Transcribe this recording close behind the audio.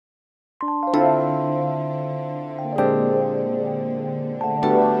Hi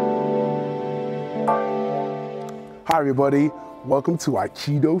everybody, welcome to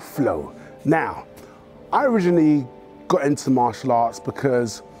Aikidoflow. Now, I originally got into martial arts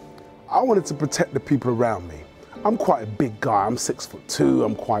because I wanted to protect the people around me. I'm quite a big guy, I'm 6'2",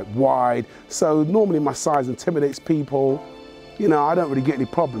 I'm quite wide, so normally my size intimidates people. You know, I don't really get any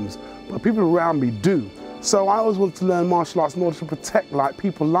problems, but people around me do. So I always wanted to learn martial arts in order to protect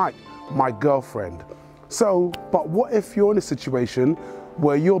people like my girlfriend. So, but what if you're in a situation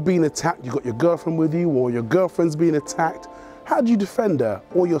where you're being attacked, you've got your girlfriend with you, or your girlfriend's being attacked? How do you defend her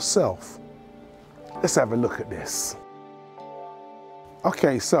or yourself? Let's have a look at this.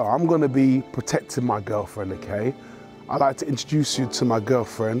 Okay, so I'm gonna be protecting my girlfriend, okay? I'd like to introduce you to my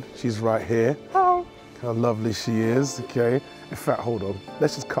girlfriend. She's right here. Hi. How lovely she is, okay? In fact, hold on,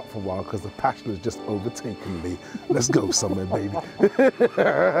 let's just cut for a while because the passion has just overtaken me. Let's go somewhere, baby.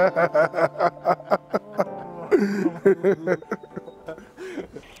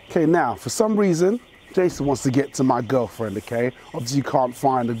 Okay, now, for some reason, Jason wants to get to my girlfriend, okay? Obviously, you can't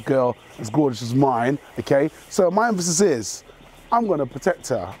find a girl as gorgeous as mine, okay? So my emphasis is, I'm gonna protect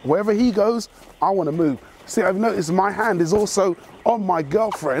her. Wherever he goes, I wanna move. See, I've noticed my hand is also on my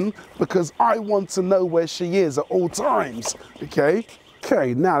girlfriend because I want to know where she is at all times, okay?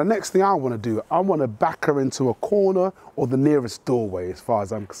 Okay, now the next thing I want to do, I want to back her into a corner or the nearest doorway as far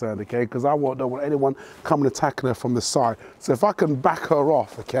as I'm concerned, okay? Because I don't want anyone coming attacking her from the side. So if I can back her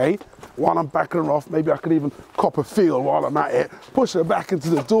off, okay? While I'm backing her off, maybe I could even cop a feel while I'm at it, push her back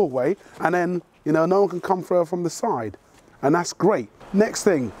into the doorway, and then, you know, no one can come for her from the side. And that's great. Next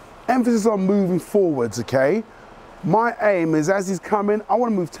thing, emphasis on moving forwards, okay? My aim is as he's coming, I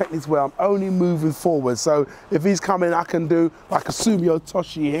want to move techniques where I'm only moving forward. So if he's coming, I can do like a Sumo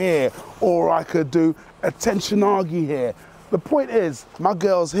Toshi here, or I could do a Tenchinagi here. The point is, my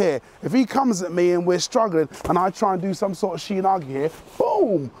girl's here. If he comes at me and we're struggling and I try and do some sort of Shinagi here,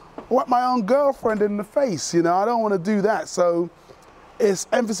 boom, whack my own girlfriend in the face. You know, I don't want to do that. So it's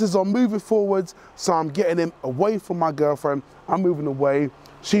emphasis on moving forwards. So I'm getting him away from my girlfriend. I'm moving away.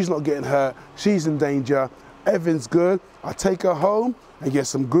 She's not getting hurt. She's in danger. Everything's good. I take her home and get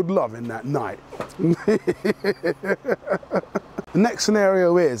some good loving that night. The next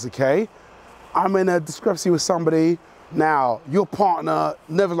scenario is, okay, I'm in a discrepancy with somebody. Now, your partner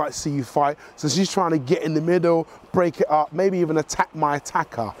never likes to see you fight, so she's trying to get in the middle, break it up, maybe even attack my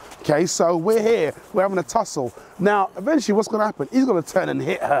attacker. Okay, so we're here, we're having a tussle. Now, eventually what's gonna happen? He's gonna turn and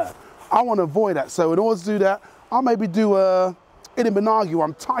hit her. I wanna avoid that, so in order to do that, I'll maybe do a Iniminagi,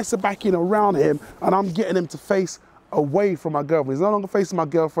 I'm Tyson backing around him and I'm getting him to face away from my girlfriend. He's no longer facing my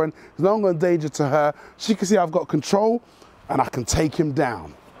girlfriend, he's no longer in danger to her. She can see I've got control and I can take him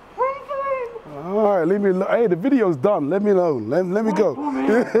down. All right, leave me alone. Hey, the video's done, let me alone, let me go.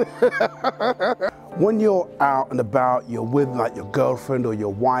 When you're out and about, you're with like your girlfriend or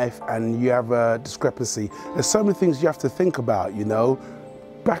your wife and you have a discrepancy, there's so many things you have to think about, you know.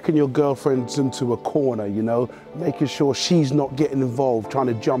 Backing your girlfriend into a corner, you know, making sure she's not getting involved, trying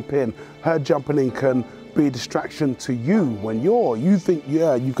to jump in. Her jumping in can be a distraction to you when you think,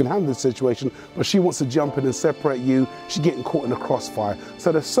 yeah, you can handle the situation, but she wants to jump in and separate you. She's getting caught in a crossfire.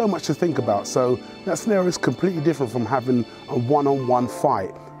 So there's so much to think about. So that scenario is completely different from having a one-on-one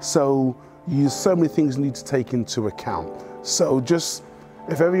fight. So so many things you need to take into account. So just,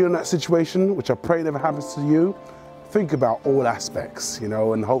 if ever you're in that situation, which I pray never happens to you, think about all aspects, you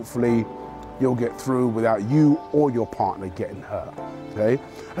know, and hopefully you'll get through without you or your partner getting hurt, okay?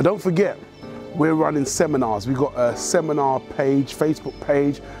 And don't forget, we're running seminars. We've got a seminar page, Facebook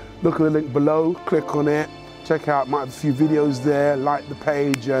page. Look at the link below, click on it, check out, might have a few videos there, like the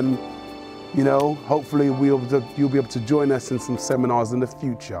page, and, you know, hopefully you'll be able to join us in some seminars in the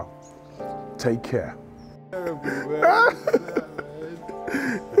future. Take care.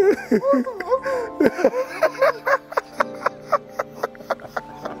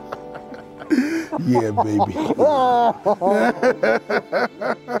 Yeah, baby.